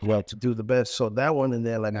is to do the best. So that one in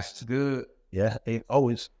there, like that's good. Yeah,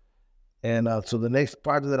 always. And so the next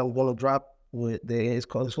project that I'm gonna drop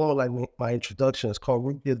it's more like my introduction. It's called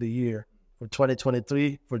Rookie of the Year for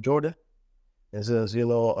 2023 for Jordan. It says,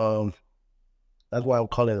 that's why I'm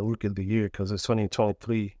calling it Rookie of the Year because it's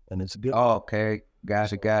 2023 and it's good. Oh, okay,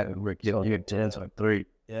 got it. Rookie of the Year 2023.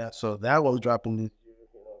 Yeah, so that one's dropping this year.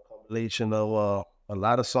 A compilation of a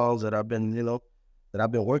lot of songs that I've been, that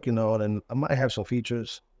I've been working on, and I might have some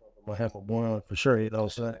features. I might have one for sure,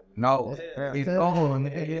 So no,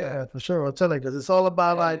 yeah, for sure. I'll tell you, because it's all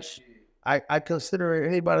about like I consider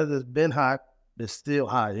anybody that's been hot that's still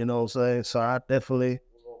hot. You know what I'm saying? So I definitely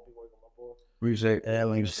appreciate. Yeah,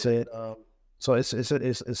 like you said. So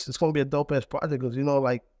it's gonna be a dope ass project because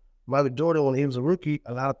like Michael Jordan when he was a rookie,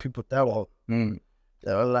 a lot of people thought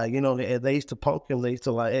like they used to punk him. They used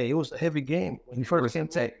to like, hey, it was a heavy game when he first came.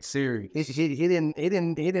 Take serious. He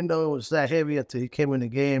didn't know it was that heavy until he came in the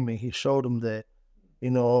game and he showed him that,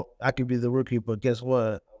 I could be the rookie, but guess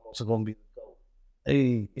what? I'm also gonna be the GOAT.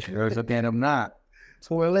 Hey, again, I'm not.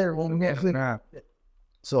 So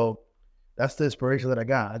So that's the inspiration that I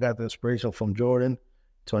got. I got the inspiration from Jordan,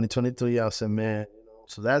 2023. I said, man,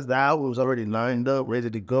 so the album was already lined up, ready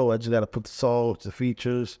to go. I just gotta put the songs, the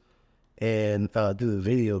features, and do the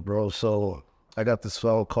video, bro. So I got this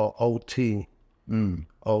song called OT.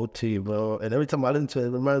 OT, bro. And every time I listen to it, it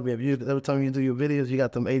reminds me of you. Every time you do your videos, you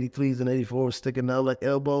got them 83s and 84s sticking out like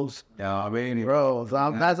elbows. Yeah, I mean, bro. So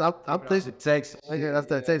I'm thinking Texas. Yeah, that's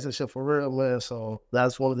that Texas shit for real, man. So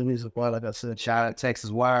that's one of the reasons why, like I said, shout out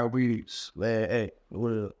Texas Wire Weeds. Man, hey,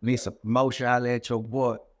 need some promotion. I let your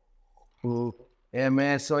boy. Yeah,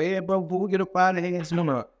 man. So yeah, bro, before we get up out of here, I'm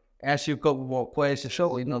gonna ask you a couple more questions.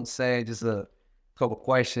 Sure, you know what I'm saying? Just a couple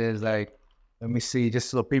questions, like. Let me see,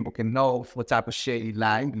 just so people can know what type of shit you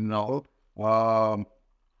like, Let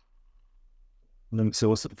me see,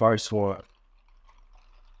 what's the first one?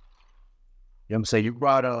 I'm saying you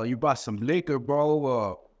brought some liquor,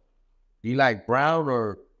 bro. You like brown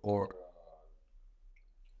or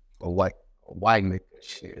white? White liquor.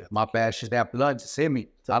 Shit, my bad. Shit, that blood just hit me.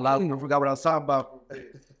 I forgot what I was talking about.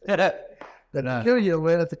 That'll kill you,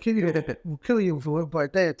 man. That'll kill you. Will kill you for one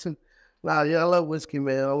part there too. Nah, yeah, I love whiskey,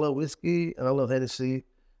 man. I love whiskey and I love Hennessy.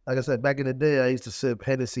 Like I said, back in the day, I used to sip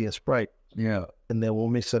Hennessy and Sprite. Yeah. And then we'll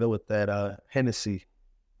mix it up with that Hennessy.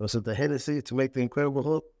 Was it the Hennessy to make the Incredible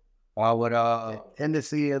Hulk? Or with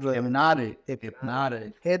Hennessy and the Hypnotic.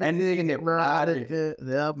 Hennessy and Hypnotic.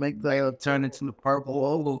 Yeah, make that turn into the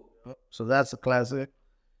purple. So that's a classic.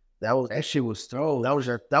 That shit was thrown. That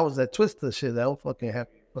was that Twister shit. That was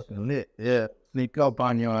fucking lit. Yeah. Sneak up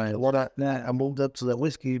on your ass. I moved up to that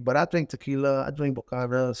whiskey, but I drink tequila. I drink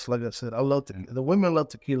Bocanas. Like I said, I love the women love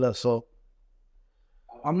tequila. So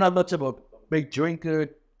I'm not much of a big drinker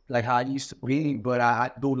like how I used to be, but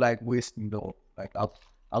I do like whiskey though. Like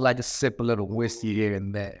I like to sip a little whiskey here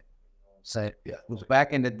and there. So yeah,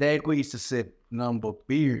 back in the day we used to sip number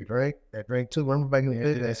beer. That drink too. Remember back in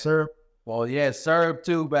the day that syrup? Well, yeah, syrup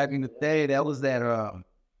too. Back in the day, that was that.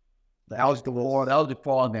 That was before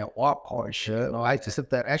that walk hard shit. I used to sip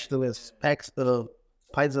that Ashton's packs of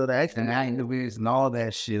pints of the Ashton. And all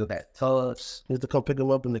that shit, that tuss. Used to come pick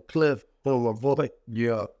them up in the cliff. My boy.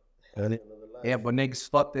 Yeah. Yeah, but niggas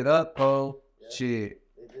fucked it up, bro. Shit.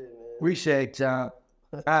 Appreciate y'all.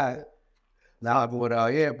 All right. Now,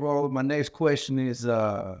 but yeah, bro, my next question is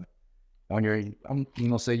on your,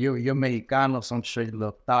 say you're Mexicano, so I'm sure you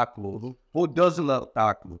love tacos. Who doesn't love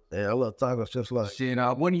tacos? Yeah, I love tacos just like. Shit,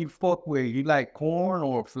 what do you fuck with? You like corn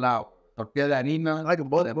or flour? Tortilla harina? I like them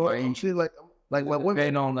both, bro. Like, Like my women,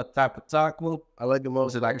 Depending on the type of taco. I like them all.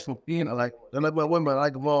 Was it like some I like my women. I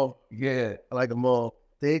like them all. Yeah. I like them all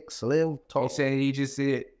thick, slim, tall. He said he just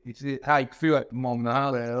said how you feel at the moment,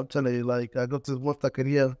 huh? Man, I'm telling you, like I go to one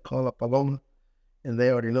taqueria called La Paloma, and they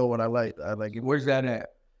already know what I like. I like it. Where's that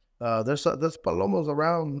at? There's Palomas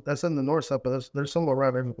around. That's in the north side, but there's some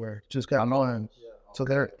around everywhere. Just got mine. So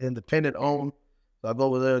they're independent owned. So I go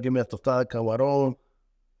over there, give me a tostada camarón.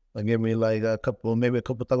 I give me like maybe a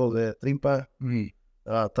couple tacos de tripa,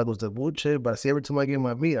 tacos de buche. But see, every time I get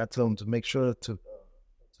my meat, I tell them to make sure to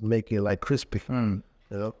make it like crispy.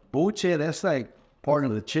 You know, Buche, that's like part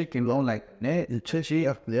of the chicken, like that. the chicken,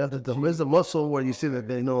 yeah. There's the muscle where you see that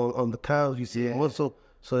they know on the cows. You see the muscle.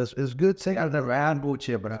 So it's good. I've never had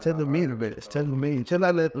buche, but It's tender meat of it. It's tender meat.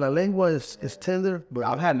 La lengua is tender, but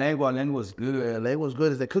I've had lengua. Lengua's good. lengua's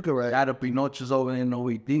good as they cook it right. Got the Pinochos over in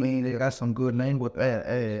OED. They got some good lengua.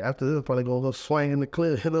 Hey, after this, probably gonna go swing in the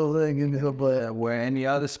cliff, you know what I'm saying? But Where any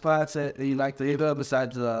other spots that you like to eat up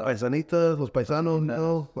besides paisanitas, los paisanos, you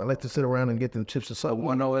know, I like to sit around and get them chips or something.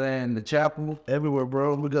 one over there in the chapel? Everywhere,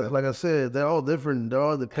 bro. We got, like I said, they're all different. They're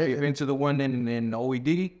all Have you dependent. been to the one in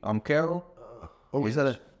OED? Carroll? What was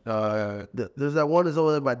that? There's that one that's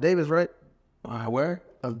over there by Davis, right? Where?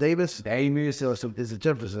 Davis. Davis or some. Is it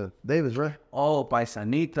Jefferson? Davis, right? Oh,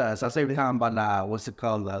 paisanitas. I say we're talking about what's it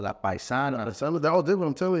called? La paisana. They're all different,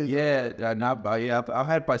 I'm telling you. Yeah, I've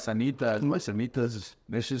had paisanitas. Paisanitas,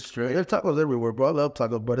 this is straight. There's tacos everywhere, bro. I love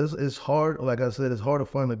tacos, but it's hard. Like I said, it's hard to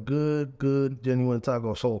find a good, genuine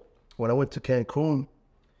taco. So when I went to Cancun,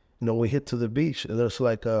 you know, we hit to the beach, and there's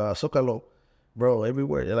like Zocalo, bro,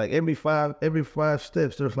 everywhere. Like every five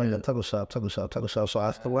steps, there's like a taco shop. So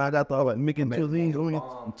when I got the like making two things,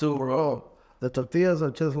 Too, bro. the tortillas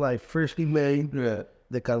are just like freshly made. Yeah.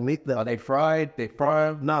 The carnita. Are they fried? They fry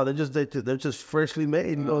 'em? No, they're just freshly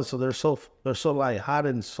made, you know. So they're so like hot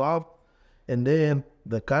and soft, and then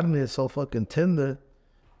the carne is so fucking tender,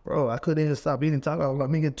 bro. I couldn't even stop eating taco. I was like,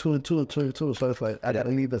 me get two. So it's like I gotta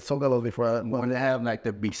eat the zocalo before I. When they have like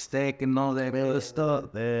the beefsteak and all that other stuff.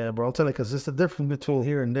 Yeah, bro. I'm telling you, because it's the difference between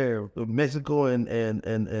here and there. Mexico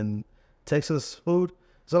and Texas food.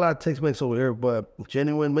 There's a lot of Tex-Mex over here, but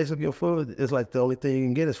genuine Mexican food is like the only thing you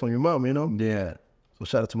can get is from your mom, you know. Yeah. So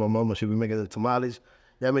shout out to my mama. She be making the tamales.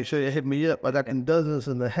 Yeah, make sure you hit me up. I got in dozens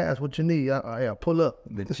in the house. What you need? I pull up.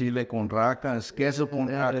 The chile con raca and queso con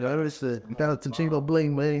raca. Shout out to Chingo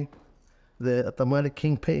Bling, man. The tamale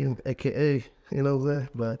kingpin, a.k.a., you know what I'm saying?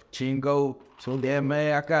 But Chingo. So yeah,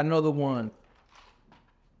 man, I got another one.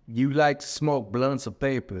 You like to smoke blunts or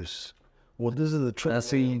papers? well, this is the trick. I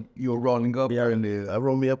see you rolling up. Yeah, I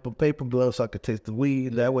roll me up a paper blunt so I could taste the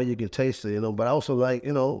weed. That way you can taste it, you know. But I also like,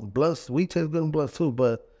 you know, blunts. Weed tastes good in blunts too,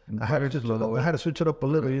 but I had to switch it up a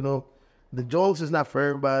little, you know. The joints is not for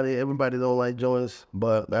everybody. Everybody don't like joints,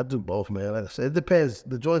 but I do both, man. Like I said, it depends.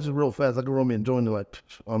 The joints is real fast. I can roll me a joint like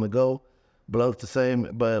on the go. Blunts the same,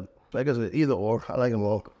 but like I said, either or. I like them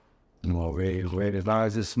all. Well, ready. As long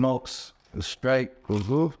as it smokes, it's straight.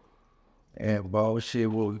 And bro, shit,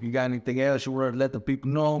 well, you got anything else you want to let the people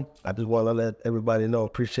know? I just want to let everybody know,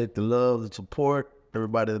 appreciate the love, the support,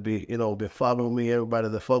 everybody that be, you know, been following me, everybody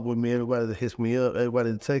that fuck with me, everybody that hits me up,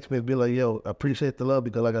 everybody that texts me, be like, yo, I appreciate the love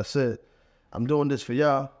because like I said, I'm doing this for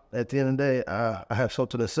y'all. At the end of the day, I have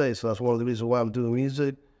something to say, so that's one of the reasons why I'm doing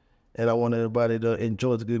music, and I want everybody to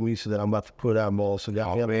enjoy the good music that I'm about to put out more. So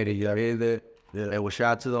y'all Already, y'all hear that? Yeah. And well,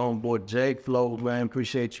 shout out to the homeboy Jake Floww, man.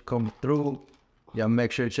 Appreciate you coming through. Y'all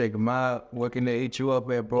make sure to check him out. Where can they hit you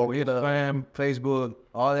up at, bro? Instagram, Facebook,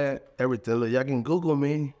 all that. everything. Look, y'all can Google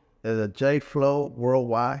me as a J Floww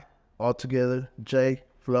Worldwide, all together. J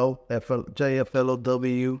Floww,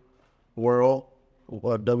 JFLOW World,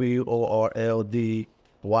 or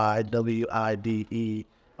WORLDYWIDE,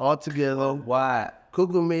 all together. Why?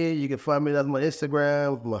 Google me. You can find me on my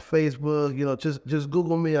Instagram, my Facebook. You know, just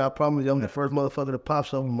Google me. I promise you, I'm the first motherfucker that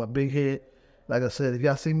pops up with my big head. Like I said, if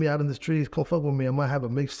y'all see me out in the streets, come fuck with me. I might have a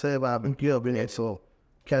mixtape. I'll hook you up in it. So,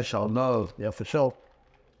 catch y'all love. Yeah, for sure.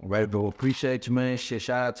 Right, bro. Appreciate you, man. Shit,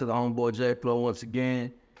 shout out to the homeboy J Floww once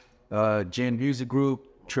again. Gen Music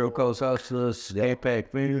Group, Trill Coast Hustlers,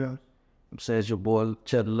 Impact Finger. I'm saying it's your boy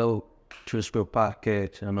Chedda Loc, Trill Spill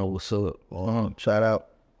Podcast. I know what's up. Shout out.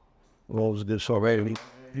 What was a good show, Already.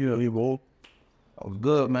 You know, you boy. I was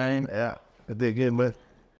good, man. Yeah, I did good, man.